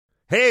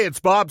Hey, it's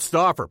Bob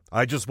Stauffer.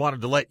 I just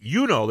wanted to let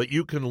you know that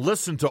you can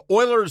listen to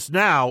Oilers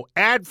Now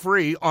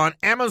ad-free on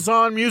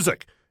Amazon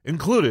Music,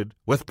 included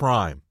with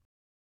Prime.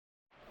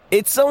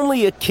 It's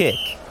only a kick,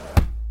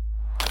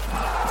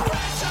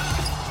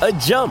 a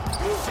jump,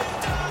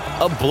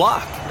 a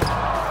block.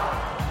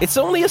 It's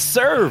only a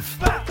serve.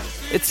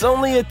 It's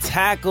only a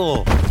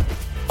tackle,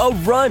 a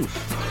run.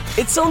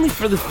 It's only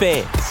for the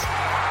fans.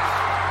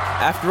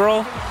 After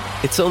all,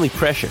 it's only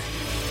pressure.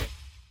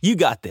 You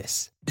got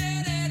this.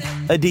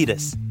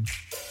 Adidas.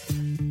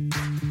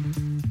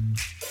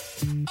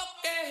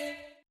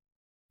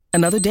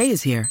 Another day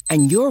is here,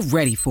 and you're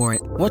ready for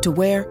it. What to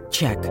wear?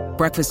 Check.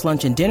 Breakfast,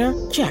 lunch, and dinner?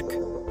 Check.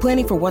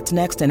 Planning for what's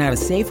next and how to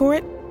save for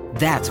it?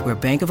 That's where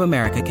Bank of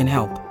America can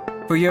help.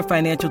 For your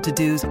financial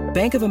to-dos,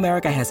 Bank of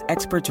America has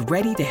experts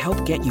ready to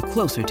help get you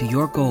closer to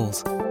your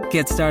goals.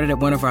 Get started at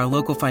one of our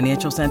local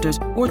financial centers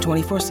or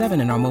 24/7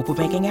 in our mobile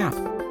banking app.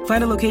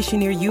 Find a location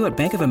near you at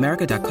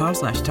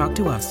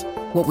bankofamerica.com/talktous.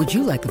 What would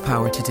you like the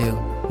power to do?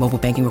 Mobile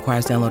banking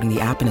requires downloading the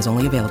app and is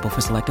only available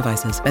for select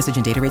devices. Message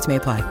and data rates may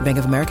apply. Bank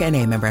of America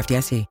N.A., member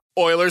FDIC.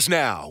 Oilers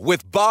Now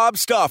with Bob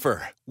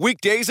Stauffer.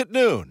 Weekdays at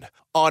noon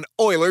on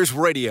Oilers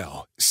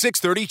Radio,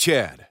 630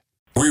 CHED.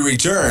 We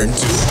return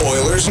to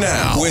Oilers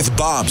Now with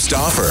Bob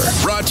Stauffer.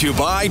 Brought to you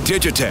by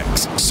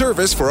Digitex.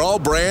 Service for all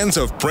brands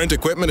of print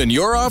equipment in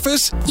your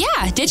office?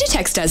 Yeah,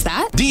 Digitex does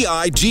that.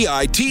 digitex.ca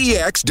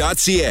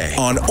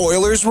on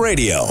Oilers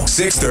Radio,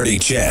 630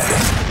 CHED.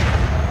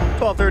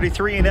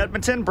 12:33 in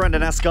Edmonton.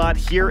 Brendan Escott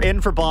here in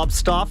for Bob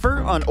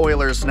Stauffer on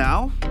Oilers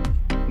Now.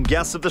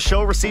 Guests of the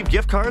show receive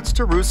gift cards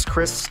to Ruth's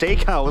Chris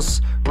Steakhouse.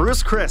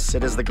 Ruth's Chris,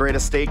 it is the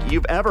greatest steak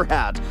you've ever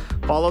had.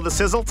 Follow the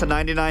sizzle to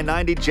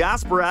 9990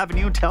 Jasper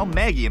Avenue. Tell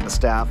Maggie and the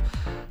staff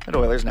that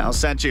Oilers Now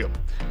sent you.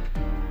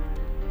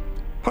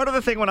 Part of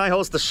the thing when I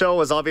host the show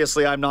is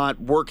obviously I'm not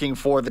working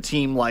for the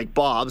team like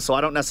Bob, so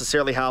I don't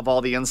necessarily have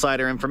all the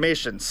insider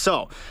information.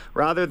 So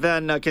rather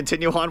than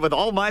continue on with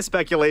all my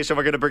speculation,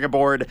 we're going to bring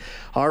aboard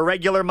our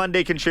regular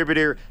Monday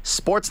contributor,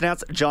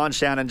 Sportsnet's John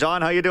Shannon.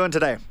 John, how you doing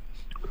today?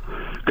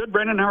 Good,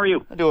 Brendan. How are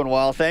you? Doing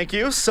well, thank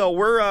you. So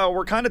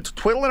we're kind of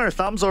twiddling our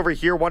thumbs over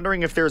here,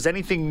 wondering if there's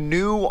anything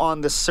new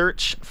on the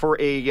search for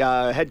a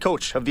head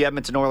coach of the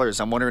Edmonton Oilers.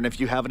 I'm wondering if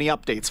you have any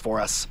updates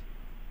for us.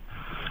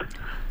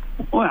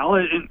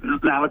 Well,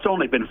 now it's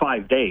only been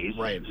 5 days,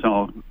 right?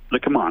 So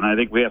come on, I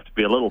think we have to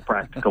be a little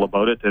practical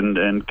about it.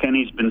 And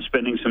Kenny's been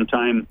spending some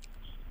time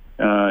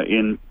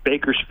in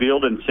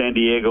Bakersfield and San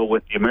Diego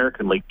with the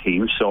American League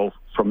team. So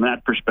from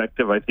that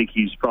perspective, I think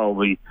he's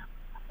probably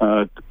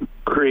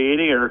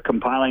creating or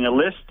compiling a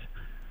list,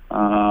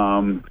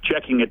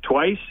 checking it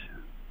twice,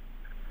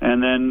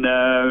 and then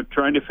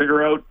trying to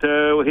figure out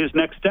his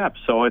next steps.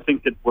 So I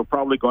think that we're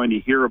probably going to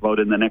hear about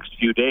in the next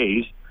few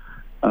days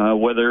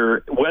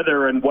whether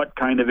and what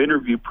kind of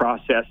interview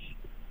process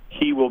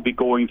he will be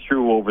going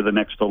through over the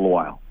next little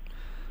while.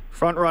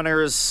 Front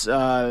runners,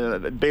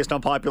 based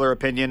on popular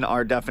opinion,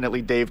 are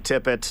definitely Dave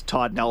Tippett,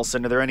 Todd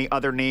Nelson. Are there any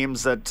other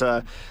names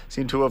that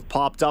seem to have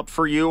popped up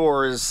for you,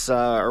 or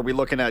are we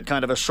looking at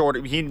kind of a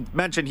shorter? He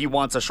mentioned he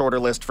wants a shorter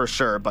list for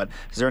sure, but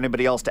is there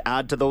anybody else to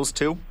add to those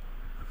two?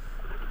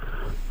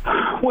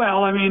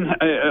 Well, I mean,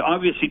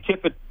 obviously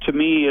Tippett to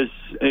me is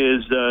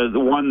the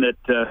one that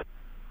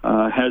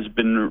has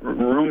been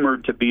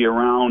rumored to be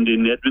around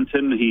in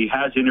Edmonton. He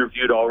has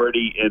interviewed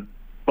already in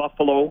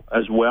Buffalo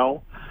as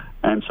well.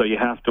 And so you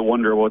have to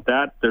wonder about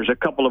that. There's a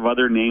couple of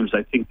other names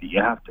I think that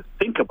you have to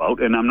think about,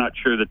 and I'm not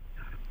sure that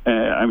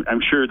I'm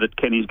sure that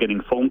Kenny's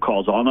getting phone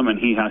calls on them, and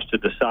he has to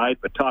decide.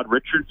 But Todd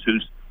Richards,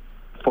 who's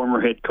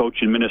former head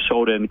coach in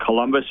Minnesota and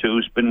Columbus,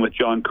 who's been with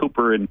John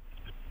Cooper in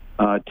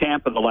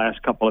Tampa the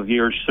last couple of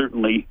years,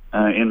 certainly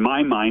in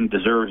my mind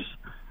deserves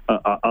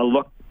a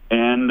look.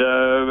 And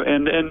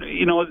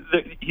you know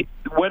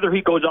whether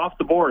he goes off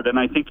the board, and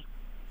I think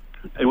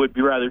it would be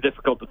rather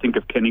difficult to think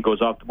if Kenny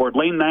goes off the board.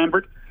 Lane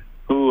Lambert,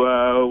 who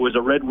was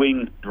a Red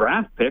Wing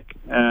draft pick,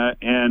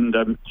 and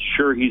I'm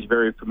sure he's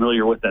very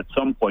familiar with at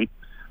some point,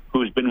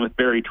 who's been with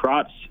Barry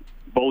Trotz,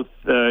 both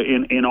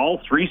in all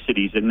three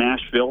cities, in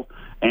Nashville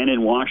and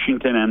in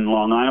Washington and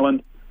Long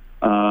Island,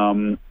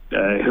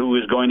 who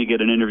is going to get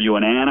an interview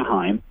in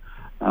Anaheim,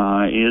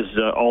 is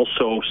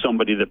also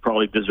somebody that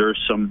probably deserves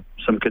some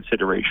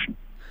consideration.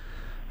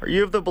 Are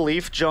you of the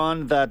belief,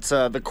 John, that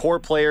the core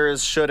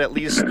players should at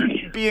least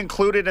be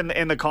included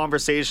in the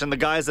conversation? The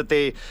guys that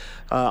they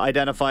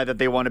identify that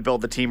they want to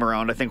build the team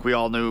around, I think we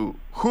all knew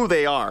who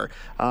they are.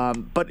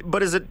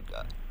 But is it,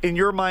 in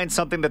your mind,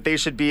 something that they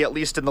should be at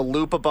least in the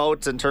loop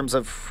about in terms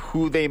of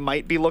who they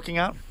might be looking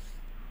at?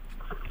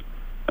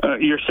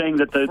 You're saying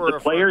that the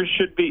players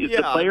should be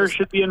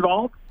should be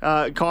involved?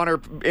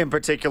 Connor in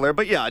particular.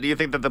 But yeah, do you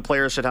think that the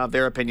players should have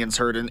their opinions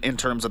heard in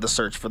terms of the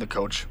search for the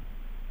coach?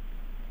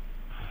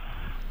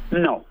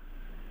 No.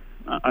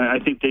 I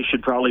think they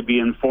should probably be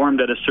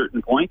informed at a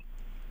certain point.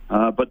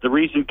 But the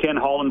reason Ken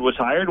Holland was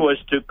hired was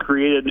to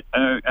create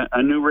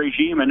a new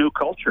regime, a new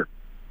culture,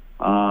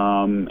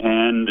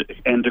 and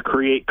to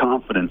create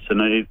confidence.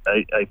 And I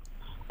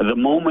the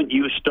moment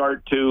you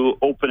start to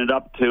open it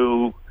up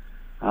to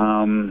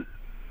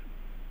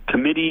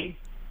committee committee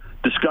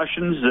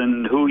discussions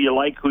and who you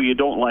like, who you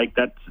don't like,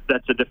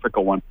 that's a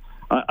difficult one.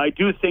 I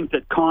do think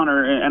that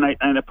Connor, and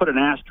I put an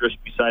asterisk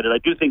beside it, I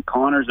do think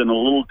Connor's in a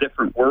little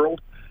different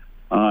world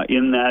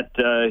in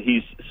that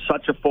he's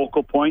such a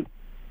focal point.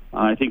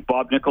 I think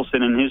Bob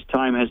Nicholson in his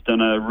time has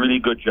done a really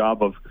good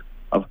job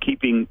of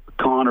keeping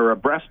Connor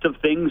abreast of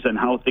things and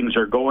how things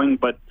are going.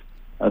 But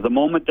the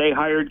moment they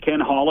hired Ken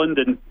Holland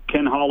and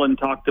Ken Holland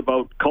talked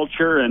about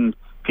culture and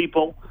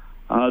people,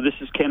 this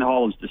is Ken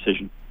Holland's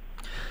decision.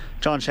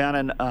 John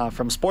Shannon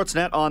from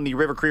Sportsnet on the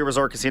River Cree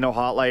Resort Casino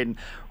hotline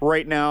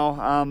right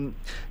now.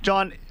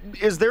 John,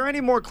 is there any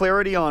more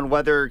clarity on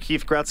whether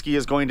Keith Gretzky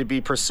is going to be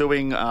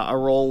pursuing a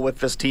role with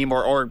this team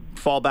or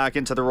fall back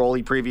into the role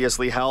he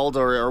previously held,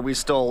 or are we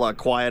still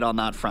quiet on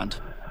that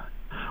front?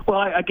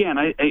 Well,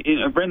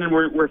 Brendan,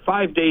 we're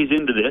 5 days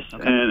into this,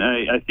 okay.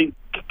 And I think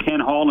Ken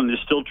Holland is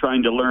still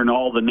trying to learn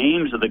all the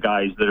names of the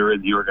guys that are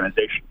in the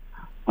organization.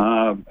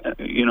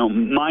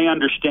 My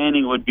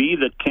understanding would be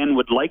that Ken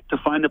would like to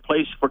find a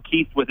place for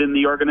Keith within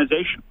the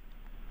organization.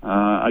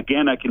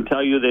 Again, I can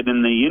tell you that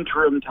in the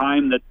interim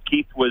time that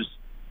Keith was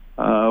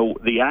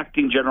the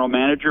acting general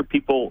manager,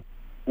 people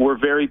were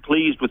very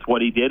pleased with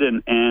what he did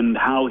and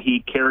how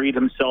he carried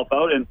himself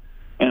out. And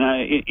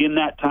in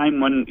that time,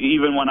 when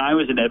I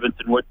was in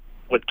Edmonton, what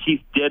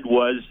Keith did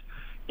was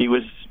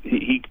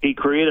he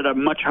created a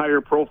much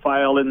higher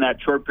profile in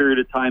that short period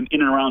of time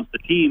in and around the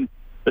team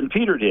than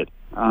Peter did.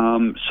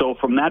 So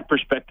from that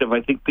perspective,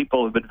 I think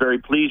people have been very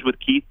pleased with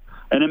Keith.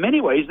 And in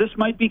many ways, this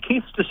might be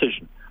Keith's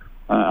decision.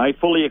 I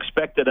fully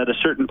expect that at a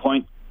certain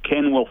point,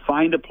 Ken will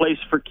find a place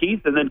for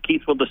Keith, and then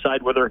Keith will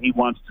decide whether he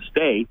wants to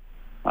stay.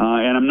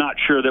 And I'm not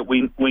sure that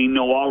we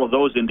know all of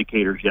those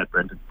indicators yet,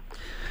 Brendan.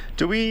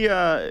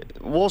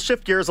 We'll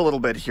shift gears a little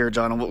bit here,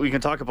 John, and we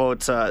can talk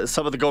about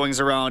some of the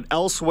goings around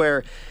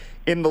elsewhere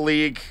in the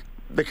league.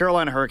 The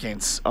Carolina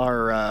Hurricanes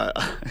are,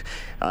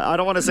 I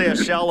don't want to say a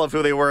shell of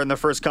who they were in the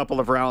first couple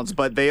of rounds,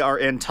 but they are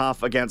in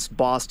tough against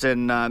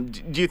Boston.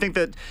 Do you think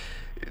that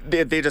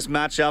they just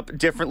match up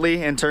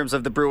differently in terms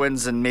of the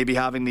Bruins and maybe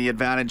having the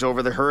advantage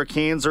over the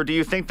Hurricanes, or do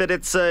you think that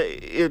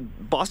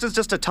Boston's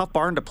just a tough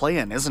barn to play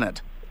in, isn't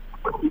it?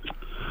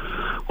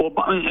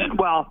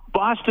 Well,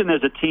 Boston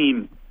as a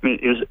team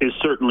is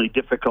certainly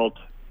difficult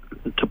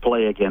to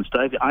play against.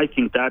 I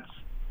think that's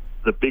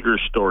the bigger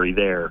story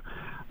there.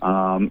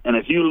 And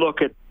if you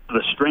look at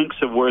the strengths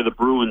of where the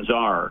Bruins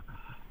are,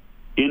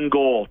 in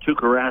goal,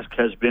 Tuukka Rask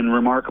has been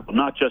remarkable,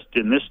 not just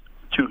in this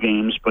two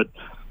games, but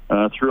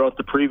throughout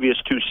the previous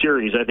two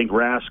series. I think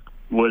Rask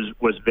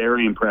was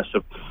very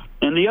impressive.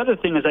 And the other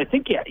thing is, I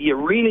think you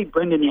really,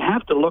 Brendan, you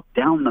have to look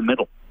down the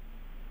middle.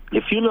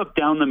 If you look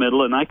down the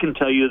middle, and I can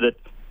tell you that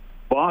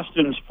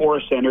Boston's four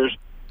centers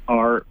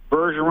are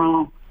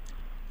Bergeron,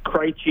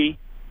 Krejci,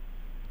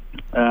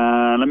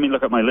 let me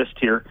look at my list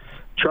here,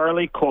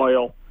 Charlie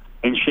Coyle,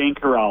 and Shane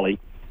Kuraly.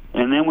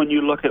 And then when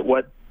you look at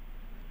what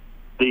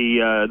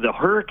the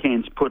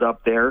Hurricanes put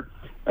up there,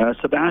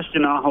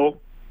 Sebastian Aho,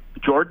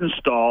 Jordan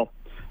Staal,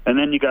 and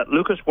then you got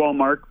Lucas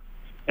Wallmark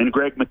and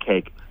Greg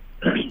McKegg.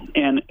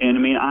 And I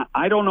mean,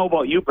 I don't know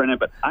about you, Brennan,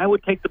 but I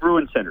would take the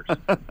Bruins centers.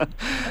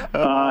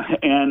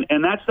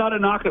 And that's not a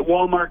knock at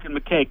Wallmark and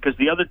McKegg, because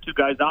the other two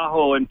guys,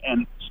 Aho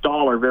and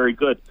Staal, are very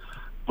good.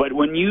 But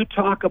when you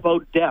talk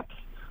about depth,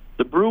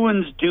 the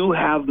Bruins do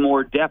have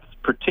more depth,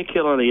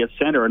 particularly at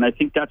center, and I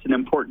think that's an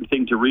important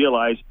thing to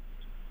realize.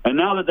 And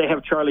now that they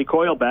have Charlie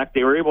Coyle back,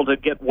 they were able to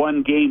get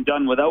one game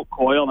done without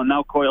Coyle, and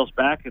now Coyle's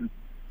back, and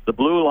the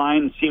blue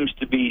line seems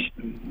to be,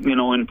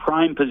 in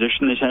prime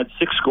position. They had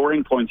 6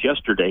 scoring points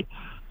yesterday.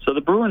 So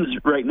the Bruins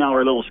right now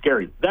are a little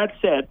scary. That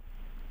said,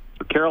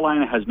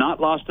 Carolina has not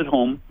lost at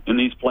home in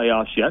these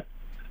playoffs yet.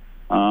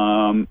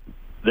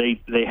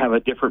 They have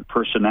a different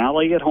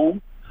personality at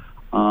home.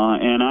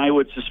 And I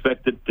would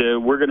suspect that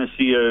we're going to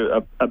see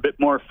a bit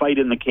more fight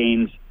in the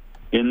Canes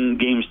in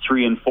games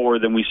 3 and 4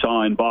 than we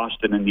saw in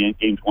Boston in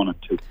games 1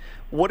 and 2.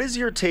 What is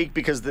your take?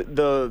 Because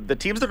the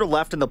teams that are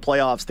left in the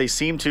playoffs, they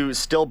seem to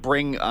still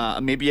bring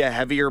maybe a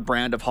heavier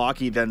brand of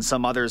hockey than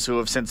some others who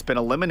have since been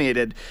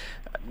eliminated,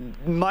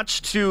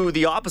 much to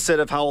the opposite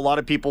of how a lot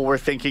of people were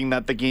thinking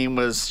that the game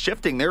was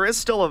shifting. There is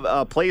still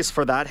a place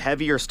for that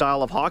heavier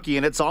style of hockey,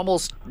 and it's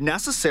almost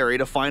necessary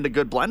to find a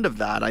good blend of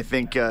that, I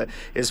think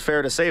is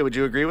fair to say. Would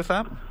you agree with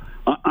that?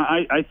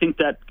 I think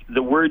that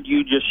the word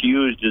you just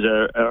used is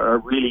a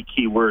really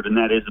key word, and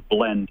that is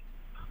blend.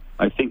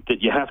 I think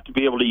that you have to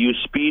be able to use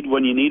speed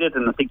when you need it,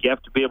 and I think you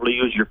have to be able to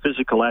use your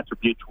physical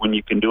attributes when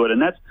you can do it.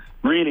 And that's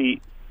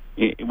really,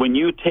 when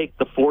you take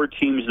the 4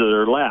 teams that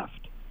are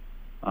left,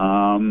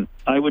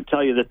 I would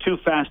tell you the 2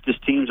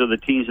 fastest teams are the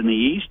teams in the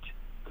East,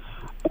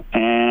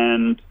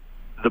 and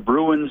the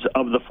Bruins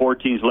of the 4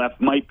 teams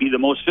left might be the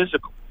most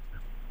physical.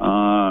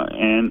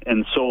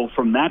 And so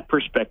from that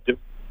perspective,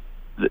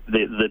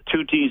 the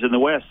 2 teams in the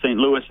West, St.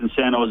 Louis and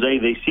San Jose,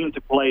 they seem to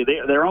play.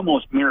 They're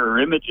almost mirror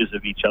images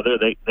of each other.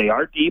 They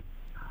are deep.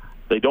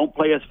 They don't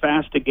play as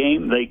fast a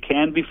game. They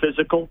can be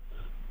physical.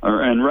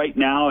 And right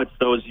now, it's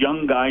those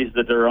young guys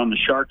that are on the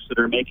Sharks that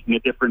are making a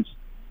difference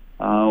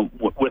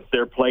with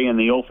their play in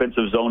the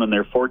offensive zone and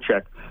their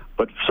forecheck.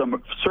 But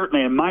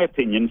certainly, in my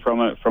opinion, from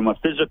a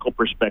physical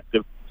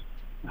perspective,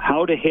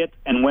 how to hit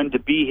and when to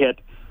be hit,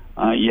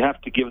 you have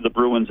to give the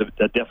Bruins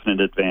a definite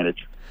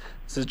advantage.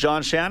 This is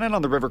John Shannon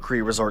on the River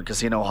Cree Resort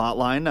Casino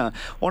Hotline.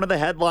 One of the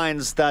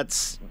headlines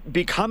that's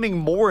becoming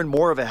more and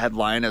more of a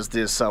headline as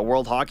this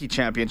World Hockey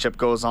Championship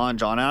goes on,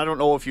 John. I don't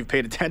know if you've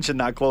paid attention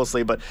that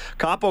closely, but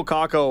Kaapo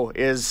Kakko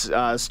is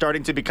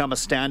starting to become a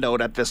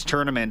standout at this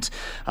tournament.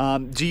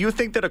 Do you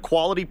think that a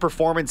quality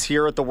performance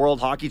here at the World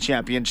Hockey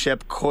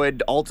Championship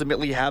could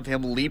ultimately have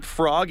him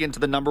leapfrog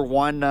into the number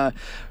one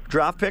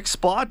draft pick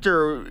spot,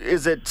 or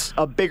is it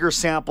a bigger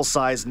sample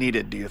size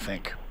needed, do you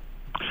think?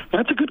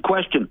 That's a good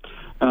question.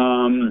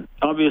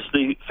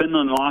 Obviously,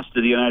 Finland lost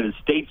to the United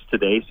States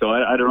today, so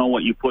I don't know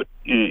what you put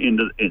in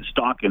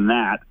stock in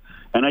that.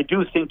 And I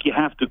do think you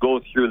have to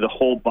go through the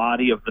whole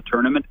body of the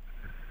tournament.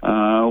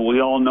 We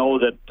all know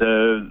that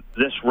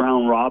this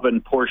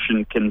round-robin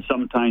portion can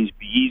sometimes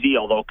be easy,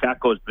 although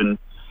Kakko's been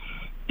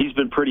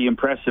pretty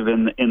impressive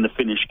in the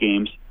Finnish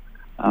games.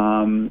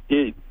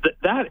 It's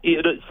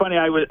funny.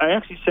 I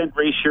actually sent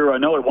Ray Shero a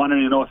note. I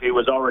wanted to know if he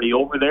was already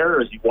over there,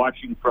 or is he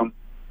watching from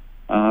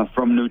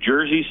New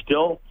Jersey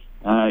still.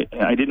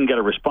 I didn't get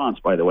a response,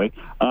 by the way.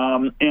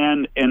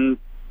 And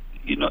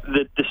you know,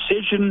 the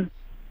decision.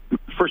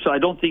 First of all, I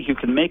don't think you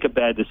can make a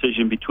bad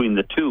decision between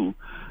the two.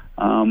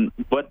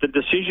 But the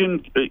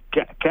decision,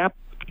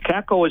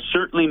 Kakko has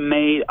certainly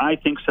made, I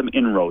think, some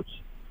inroads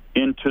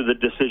into the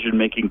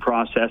decision-making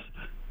process.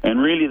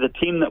 And really, the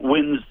team that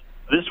wins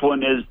this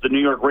one is the New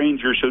York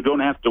Rangers, who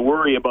don't have to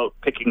worry about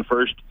picking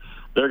first.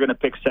 They're going to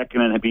pick second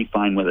and be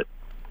fine with it.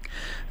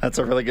 That's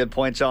a really good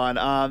point, John.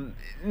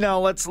 Now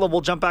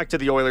we'll jump back to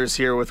the Oilers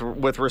here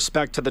with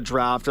respect to the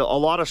draft. A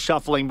lot of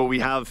shuffling, but we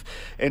have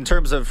in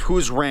terms of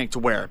who's ranked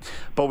where.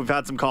 But we've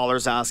had some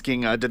callers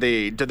asking, do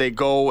they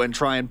go and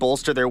try and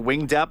bolster their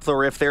wing depth,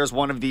 or if there's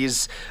one of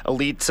these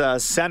elite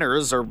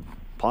centers or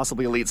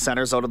possibly elite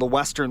centers out of the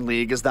Western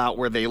League, is that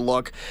where they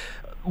look?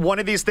 One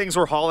of these things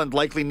where Holland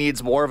likely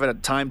needs more of a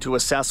time to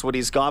assess what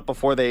he's got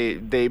before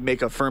they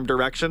make a firm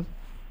direction.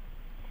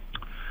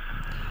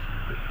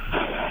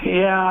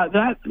 Yeah,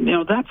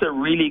 that's a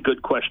really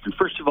good question.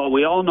 First of all,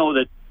 we all know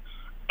that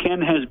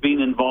Ken has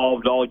been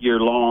involved all year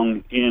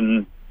long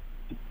in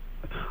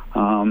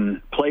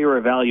player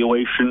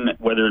evaluation,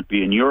 whether it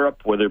be in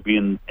Europe, whether it be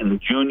in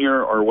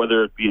junior, or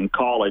whether it be in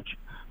college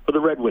for the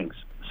Red Wings.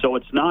 So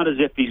it's not as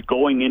if he's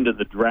going into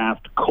the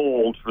draft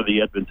cold for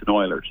the Edmonton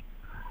Oilers.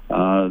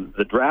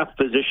 The draft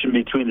position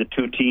between the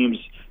two teams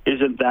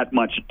isn't that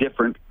much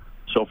different.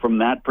 So from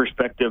that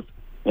perspective,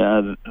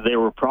 they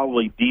were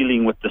probably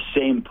dealing with the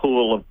same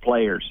pool of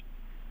players.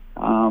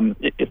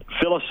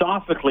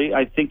 Philosophically,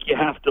 I think you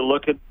have to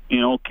look at,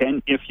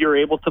 if you're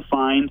able to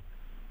find,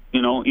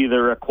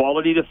 either a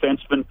quality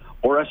defenseman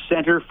or a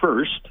center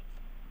first,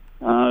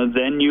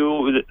 then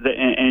you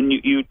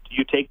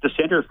take the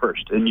center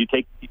first, and you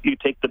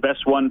take the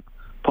best one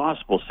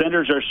possible.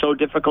 Centers are so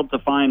difficult to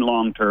find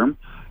long term,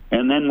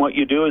 and then what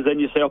you do is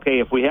then you say, okay,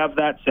 if we have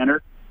that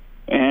center,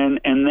 and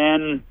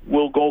then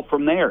we'll go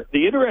from there.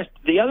 The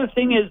other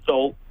thing is,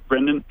 though,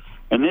 Brendan,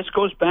 and this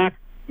goes back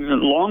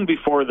long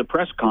before the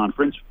press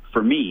conference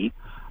for me,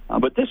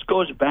 but this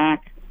goes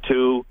back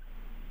to,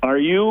 are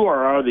you or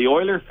are the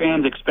Oiler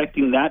fans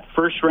expecting that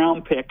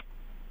first-round pick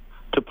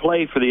to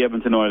play for the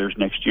Edmonton Oilers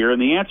next year?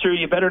 And the answer,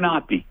 you better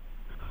not be.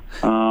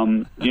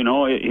 That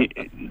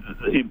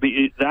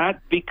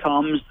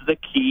becomes the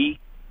key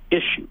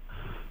issue.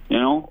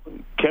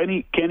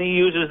 Kenny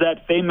uses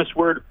that famous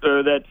word,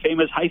 or that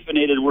famous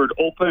hyphenated word,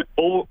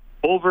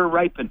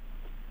 over-ripen,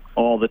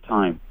 all the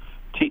time.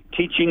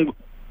 Teaching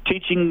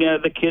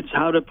the kids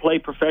how to play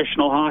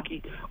professional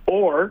hockey,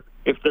 or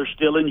if they're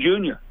still in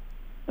junior,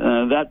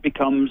 that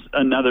becomes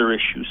another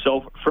issue.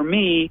 So for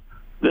me,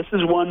 this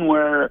is one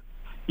where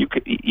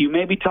you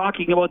may be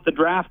talking about the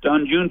draft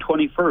on June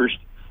 21st,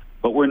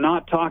 but we're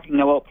not talking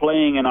about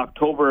playing in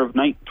October of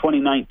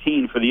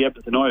 2019 for the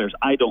Edmonton Oilers.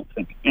 I don't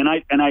think, and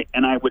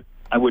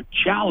I would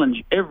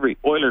challenge every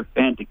Oiler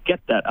fan to get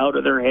that out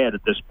of their head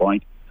at this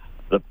point.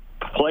 The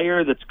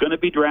player that's going to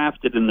be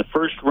drafted in the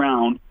first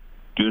round,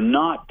 do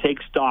not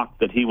take stock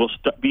that he will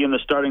be in the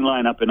starting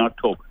lineup in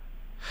October.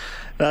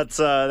 That's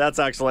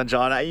excellent,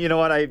 John. You know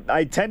what?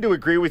 I tend to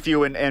agree with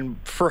you, and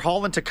for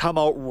Holland to come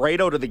out right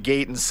out of the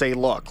gate and say,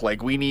 look,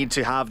 like, we need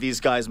to have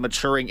these guys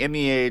maturing in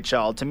the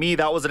AHL. To me,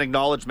 that was an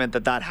acknowledgement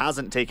that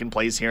hasn't taken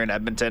place here in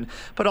Edmonton,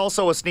 but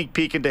also a sneak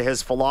peek into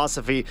his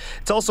philosophy.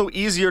 It's also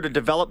easier to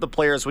develop the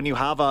players when you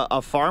have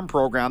a farm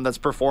program that's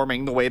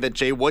performing the way that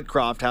Jay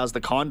Woodcroft has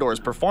the Condors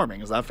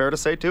performing. Is that fair to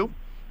say, too?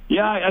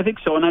 Yeah, I think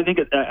so, and I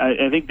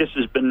think this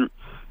has been.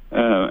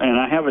 And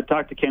I haven't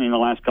talked to Kenny in the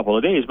last couple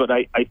of days, but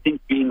I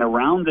think being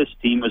around this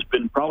team has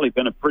probably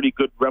been a pretty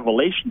good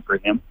revelation for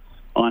him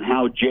on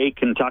how Jay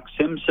conducts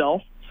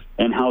himself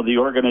and how the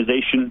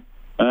organization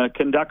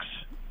conducts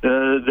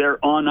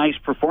their on-ice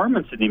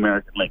performance in the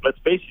American League. Let's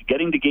face it,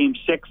 getting to Game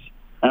 6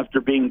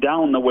 after being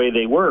down the way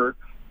they were,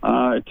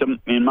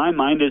 in my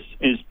mind,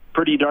 is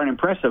pretty darn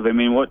impressive. I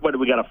mean, what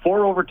we got, a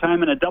 4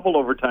 overtime and a double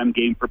overtime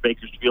game for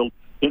Bakersfield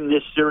in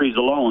this series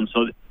alone.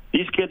 So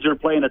These kids are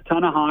playing a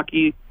ton of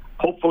hockey.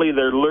 Hopefully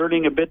they're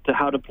learning a bit to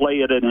how to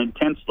play at an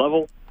intense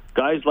level.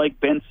 Guys like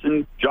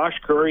Benson, Josh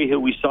Curry, who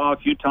we saw a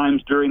few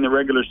times during the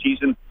regular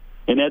season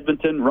in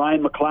Edmonton.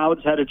 Ryan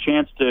McLeod's had a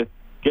chance to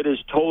get his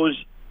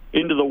toes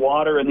into the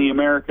water in the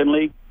American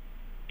League.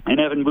 And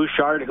Evan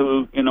Bouchard,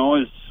 who,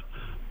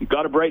 has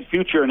got a bright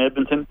future in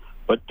Edmonton,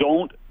 but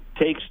don't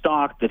take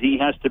stock that he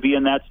has to be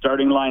in that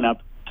starting lineup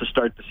to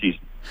start the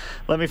season.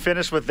 Let me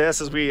finish with this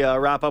as we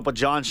wrap up with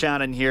John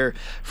Shannon here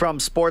from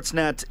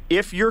Sportsnet.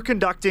 If you're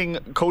conducting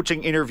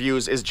coaching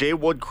interviews, is Jay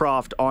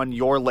Woodcroft on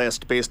your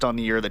list based on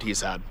the year that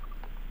he's had?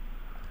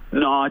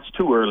 No, it's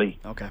too early.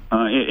 Okay.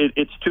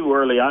 It's too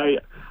early.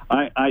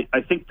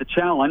 I think the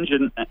challenge,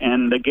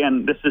 and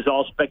again, this is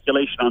all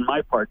speculation on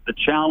my part, the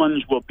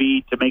challenge will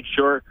be to make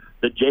sure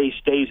that Jay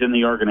stays in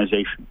the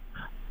organization.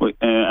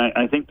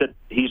 I think that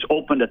he's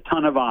opened a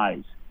ton of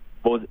eyes,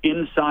 both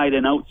inside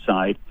and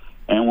outside.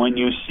 And when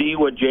you see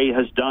what Jay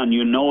has done,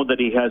 you know that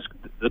he has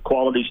the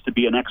qualities to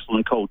be an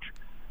excellent coach.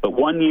 But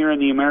 1 year in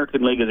the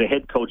American League as a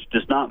head coach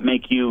does not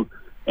make you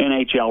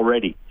NHL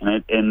ready.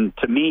 And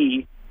to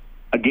me,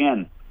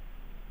 again,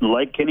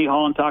 like Kenny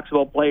Holland talks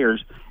about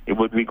players, it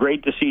would be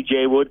great to see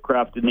Jay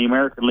Woodcroft in the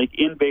American League,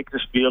 in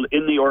Bakersfield,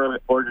 in the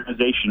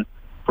organization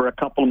for a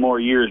couple more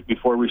years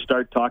before we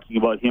start talking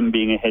about him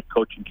being a head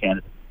coaching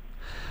candidate.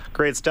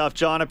 Great stuff,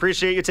 John.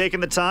 Appreciate you taking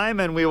the time,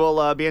 and we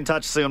will be in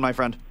touch soon, my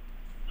friend.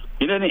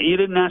 You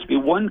didn't ask me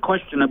one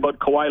question about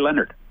Kawhi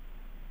Leonard.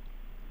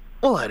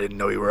 Well, I didn't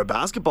know you were a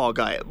basketball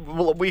guy.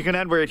 Well, we can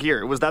end right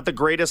here. Was that the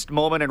greatest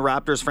moment in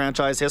Raptors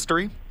franchise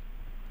history?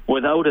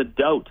 Without a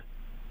doubt.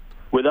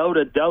 Without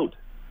a doubt.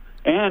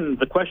 And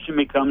the question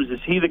becomes, is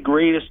he the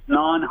greatest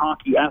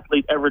non-hockey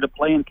athlete ever to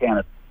play in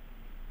Canada?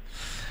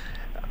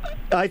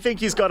 I think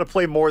he's got to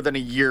play more than a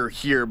year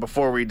here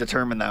before we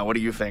determine that. What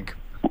do you think?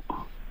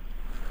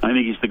 I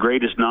think he's the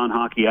greatest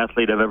non-hockey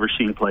athlete I've ever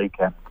seen play in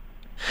Canada.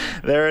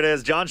 There it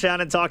is. John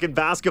Shannon talking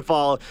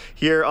basketball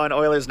here on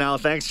Oilers Now.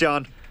 Thanks,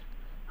 John.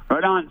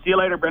 Right on. See you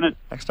later, Brendan.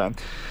 Next time.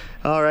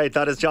 All right,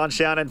 that is John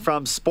Shannon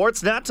from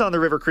Sportsnet on the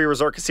River Cree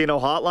Resort Casino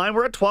hotline.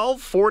 We're at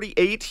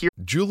 12:48 here.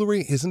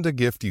 Jewelry isn't a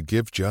gift you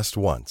give just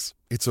once.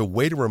 It's a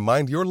way to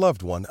remind your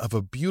loved one of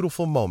a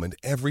beautiful moment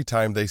every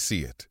time they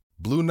see it.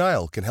 Blue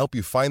Nile can help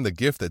you find the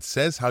gift that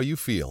says how you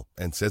feel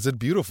and says it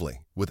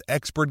beautifully, with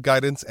expert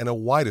guidance and a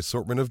wide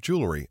assortment of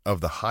jewelry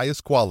of the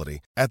highest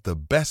quality at the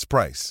best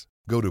price.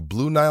 Go to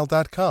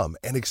BlueNile.com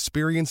and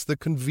experience the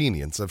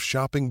convenience of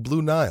shopping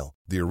Blue Nile,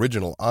 the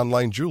original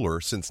online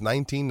jeweler since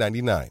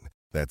 1999.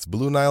 That's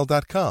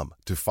BlueNile.com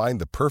to find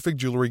the perfect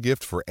jewelry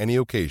gift for any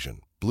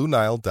occasion.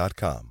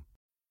 BlueNile.com.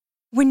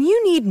 When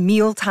you need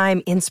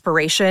mealtime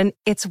inspiration,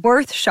 it's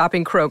worth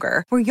shopping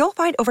Kroger, where you'll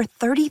find over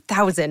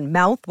 30,000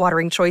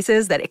 mouth-watering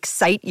choices that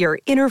excite your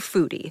inner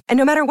foodie. And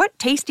no matter what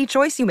tasty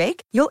choice you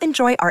make, you'll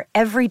enjoy our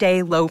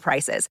everyday low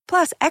prices,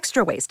 plus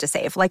extra ways to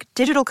save, like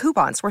digital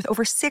coupons worth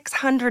over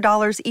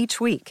 $600 each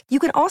week. You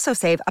can also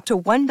save up to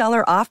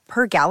 $1 off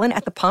per gallon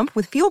at the pump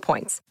with fuel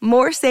points.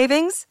 More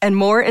savings and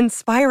more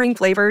inspiring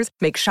flavors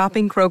make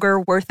shopping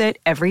Kroger worth it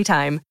every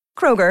time.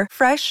 Kroger,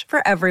 fresh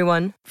for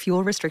everyone.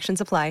 Fuel restrictions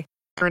apply.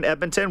 In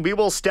Edmonton, we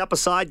will step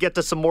aside, get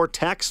to some more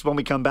texts when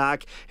we come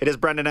back. It is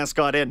Brendan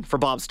Escott in for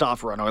Bob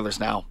Stauffer on Oilers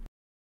Now.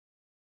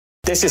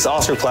 This is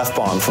Oscar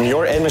Clefbaum from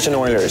your Edmonton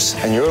Oilers,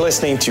 and you're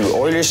listening to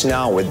Oilers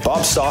Now with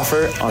Bob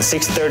Stauffer on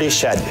 630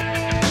 Shed.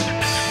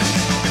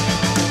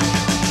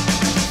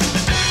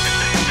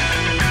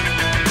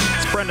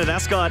 It's Brendan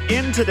Escott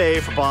in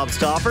today for Bob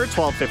Stauffer,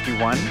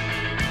 12:51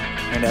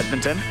 in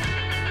Edmonton.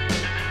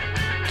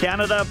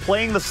 Canada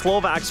playing the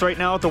Slovaks right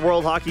now at the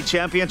World Hockey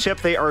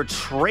Championship. They are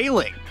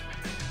trailing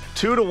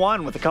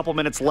 2-1 with a couple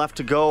minutes left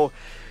to go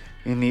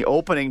in the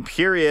opening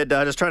period.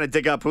 Just trying to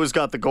dig up who's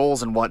got the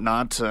goals and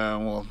whatnot.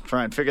 We'll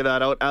try and figure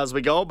that out as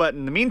we go. But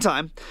in the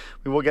meantime,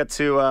 we will get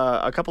to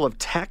a couple of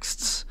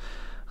texts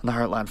on the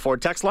Heartland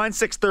Ford text line,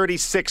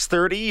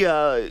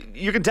 630-630.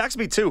 You can text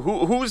me too.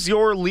 Who's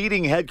your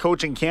leading head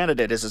coaching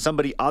candidate? Is it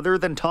somebody other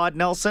than Todd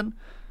Nelson?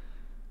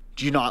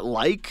 Do you not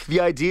like the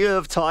idea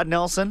of Todd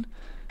Nelson?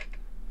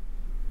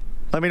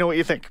 Let me know what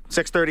you think.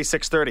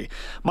 630-630.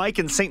 Mike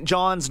in St.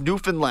 John's,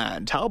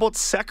 Newfoundland. How about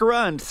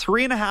Sekera and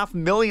 $3.5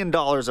 million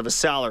of a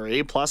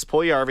salary, plus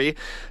Puljujarvi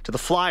to the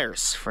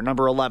Flyers for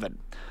number 11.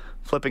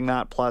 Flipping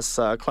that plus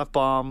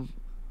Clefbaum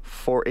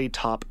for a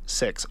top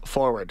 6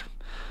 forward.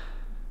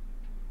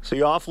 So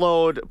you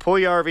offload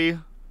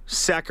Puljujarvi,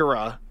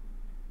 Sekera,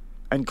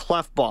 and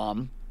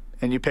Clefbaum,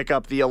 and you pick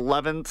up the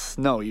 11th.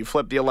 No, you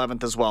flip the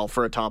 11th as well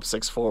for a top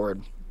 6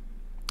 forward.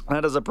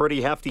 That is a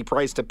pretty hefty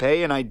price to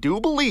pay, and I do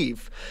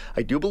believe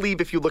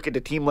if you look at a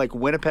team like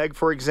Winnipeg,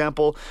 for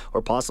example,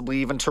 or possibly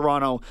even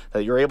Toronto,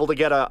 that you're able to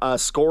get a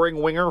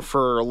scoring winger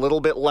for a little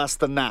bit less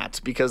than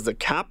that, because the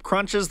cap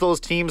crunches those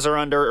teams are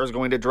under is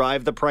going to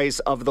drive the price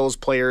of those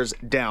players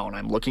down.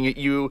 I'm looking at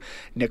you,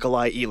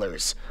 Nikolai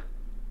Ehlers.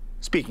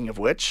 Speaking of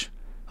which,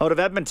 out of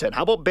Edmonton,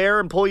 how about Bear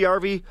and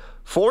Puljujarvi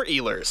for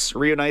Ehlers?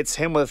 Reunites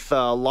him with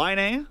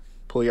Laine,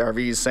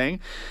 Puljujarvi is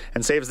saying,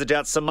 and saves the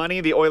Jets some money.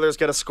 The Oilers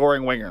get a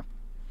scoring winger.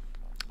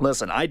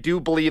 Listen, I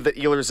do believe that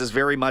Ehlers is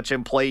very much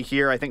in play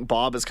here. I think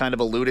Bob has kind of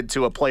alluded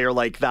to a player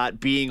like that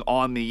being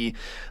on the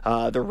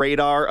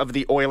radar of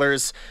the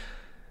Oilers.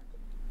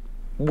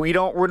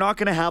 We're not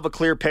going to have a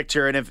clear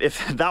picture, and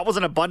if that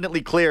wasn't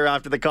abundantly clear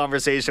after the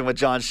conversation with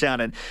John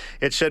Shannon,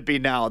 it should be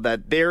now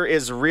that there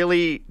is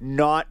really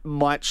not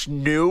much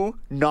new,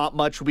 not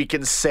much we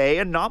can say,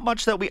 and not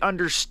much that we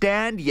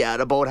understand yet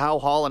about how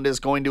Holland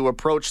is going to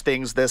approach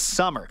things this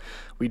summer.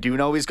 We do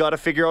know he's got to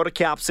figure out a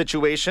cap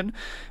situation.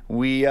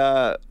 We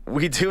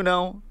do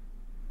know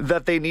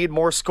that they need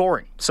more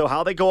scoring. So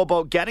how they go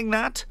about getting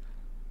that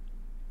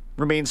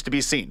remains to be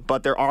seen.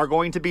 But there are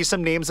going to be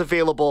some names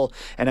available,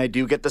 and I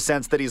do get the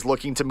sense that he's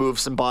looking to move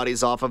some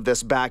bodies off of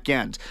this back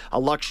end. A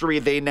luxury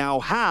they now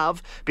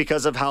have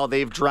because of how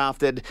they've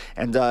drafted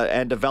and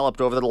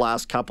developed over the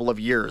last couple of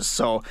years.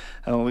 So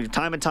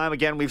time and time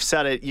again, we've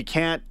said it, you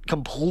can't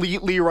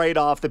completely write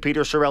off the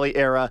Peter Chiarelli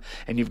era,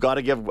 and you've got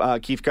to give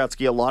Keith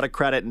Gretzky a lot of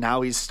credit in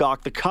how he's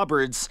stocked the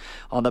cupboards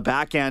on the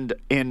back end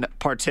in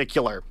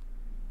particular.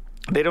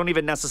 They don't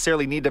even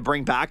necessarily need to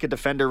bring back a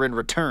defender in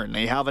return.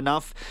 They have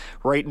enough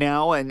right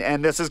now,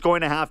 and this is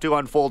going to have to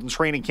unfold in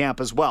training camp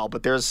as well.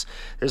 But there's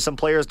some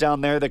players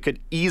down there that could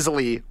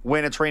easily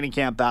win a training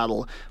camp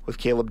battle with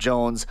Caleb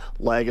Jones,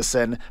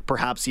 Lagesson,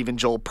 perhaps even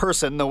Joel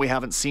Persson, though we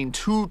haven't seen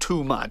too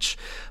much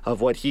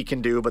of what he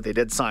can do, but they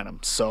did sign him.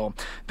 So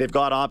they've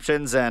got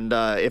options, and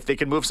if they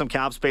can move some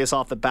cap space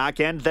off the back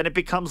end, then it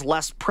becomes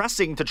less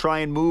pressing to try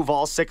and move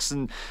all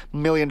 $6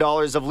 million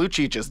of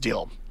Lucic's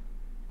deal.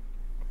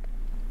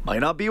 Might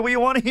not be what you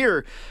want to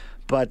hear,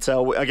 but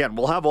again,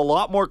 we'll have a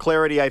lot more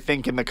clarity, I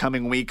think, in the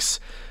coming weeks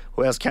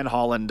as Ken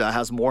Holland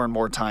has more and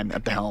more time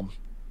at the helm.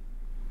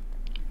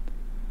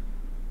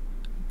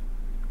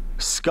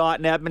 Scott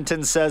in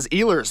Edmonton says,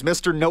 Ehlers,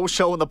 Mr.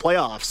 No-Show in the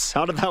playoffs.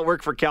 How did that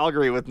work for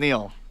Calgary with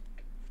Neil?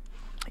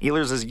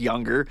 Ehlers is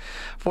younger,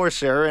 for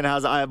sure, and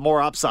has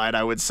more upside,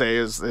 I would say,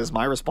 is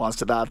my response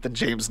to that than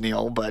James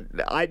Neal, but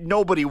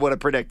nobody would have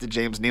predicted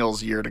James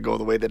Neal's year to go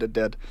the way that it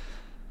did.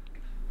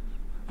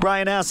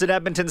 Brian S. at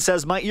Edmonton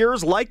says, my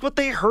ears liked what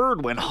they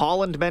heard when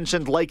Holland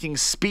mentioned liking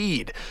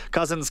speed.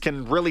 Cousins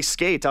can really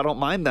skate. I don't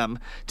mind them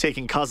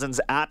taking Cousins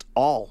at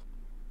all.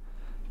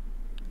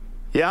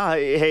 Yeah,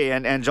 hey,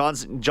 and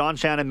John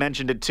Shannon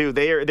mentioned it too.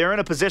 They're in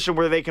a position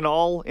where they can in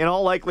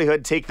all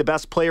likelihood, take the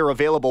best player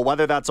available,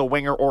 whether that's a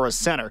winger or a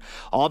center.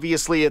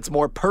 Obviously, it's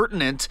more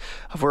pertinent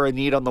for a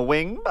need on the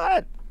wing,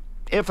 but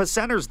if a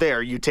center's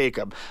there, you take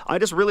him. I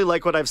just really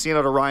like what I've seen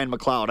out of Ryan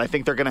McLeod. I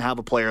think they're going to have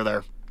a player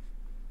there.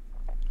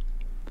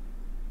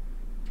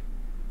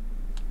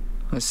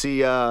 I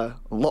see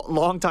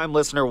long-time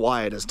listener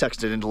Wyatt has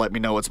texted in to let me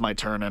know it's my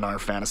turn in our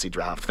fantasy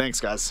draft. Thanks,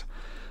 guys.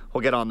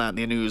 We'll get on that in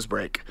the news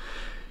break.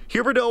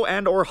 Huberdeau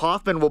and or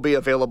Hoffman will be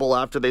available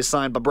after they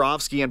sign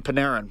Bobrovsky and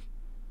Panarin.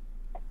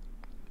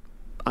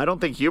 I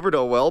don't think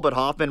Huberdeau will, but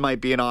Hoffman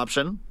might be an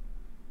option.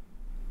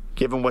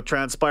 Given what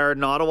transpired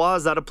in Ottawa,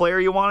 is that a player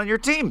you want on your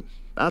team?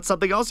 That's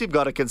something else you've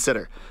got to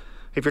consider.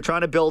 If you're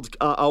trying to build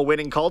a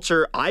winning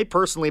culture, I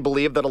personally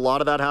believe that a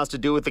lot of that has to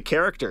do with the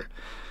character.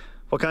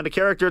 What kind of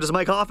character does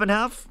Mike Hoffman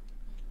have?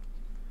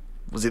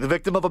 Was he the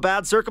victim of a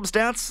bad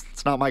circumstance?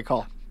 It's not my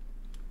call.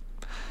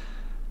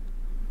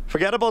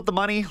 Forget about the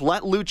money.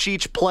 Let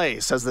Lucic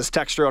play, says this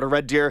texter out of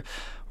Red Deer.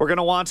 We're going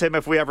to want him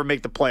if we ever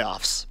make the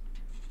playoffs.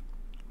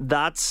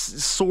 That's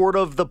sort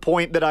of the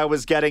point that I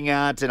was getting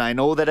at, and I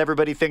know that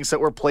everybody thinks that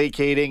we're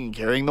placating and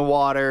carrying the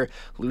water.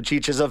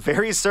 Lucic is a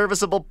very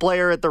serviceable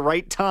player at the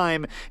right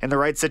time in the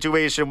right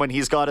situation when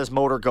he's got his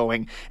motor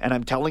going, and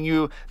I'm telling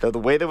you that the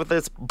way that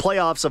this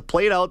playoffs have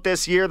played out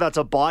this year, that's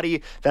a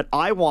body that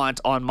I want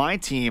on my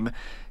team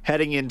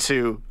heading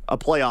into a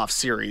playoff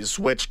series,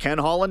 which Ken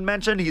Holland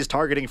mentioned he's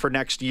targeting for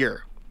next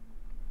year.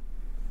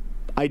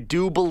 I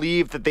do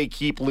believe that they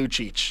keep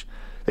Lucic.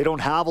 They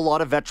don't have a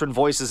lot of veteran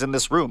voices in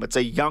this room. It's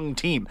a young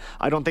team.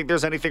 I don't think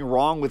there's anything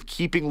wrong with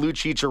keeping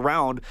Lucic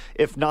around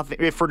if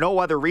for no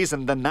other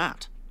reason than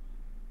that.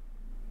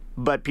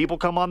 But people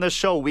come on this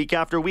show week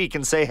after week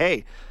and say,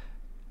 hey,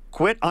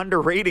 quit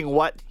underrating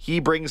what he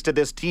brings to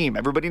this team.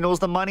 Everybody knows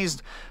the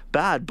money's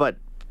bad, but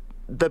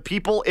the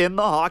people in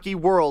the hockey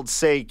world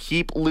say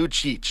keep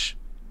Lucic.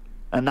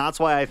 And that's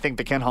why I think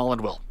that Ken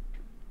Holland will.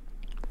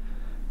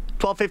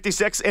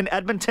 12:56 in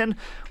Edmonton.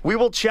 We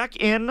will check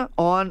in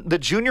on the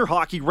junior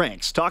hockey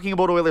ranks. Talking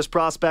about Oilers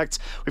prospects,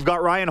 we've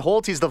got Ryan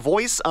Holt. He's the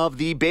voice of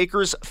the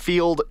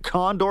Bakersfield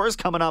Condors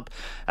coming up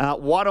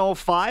at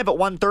 1:05. At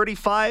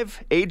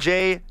 1:35,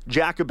 AJ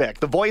Jakubik,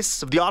 the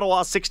voice of the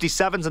Ottawa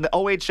 67s in the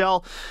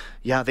OHL.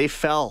 Yeah, they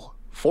fell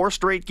 4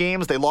 straight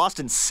games. They lost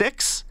in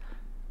 6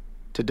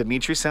 to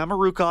Dmitry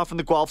Samorukov in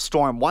the Guelph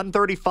Storm.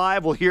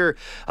 1:35, we'll hear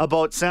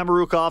about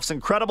Samorukov's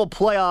incredible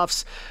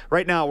playoffs.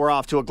 Right now, we're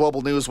off to a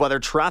global news weather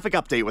traffic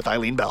update with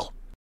Eileen Bell.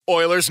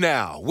 Oilers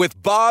Now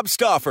with Bob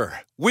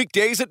Stauffer.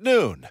 Weekdays at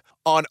noon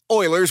on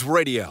Oilers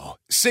Radio,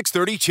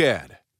 630 CHED.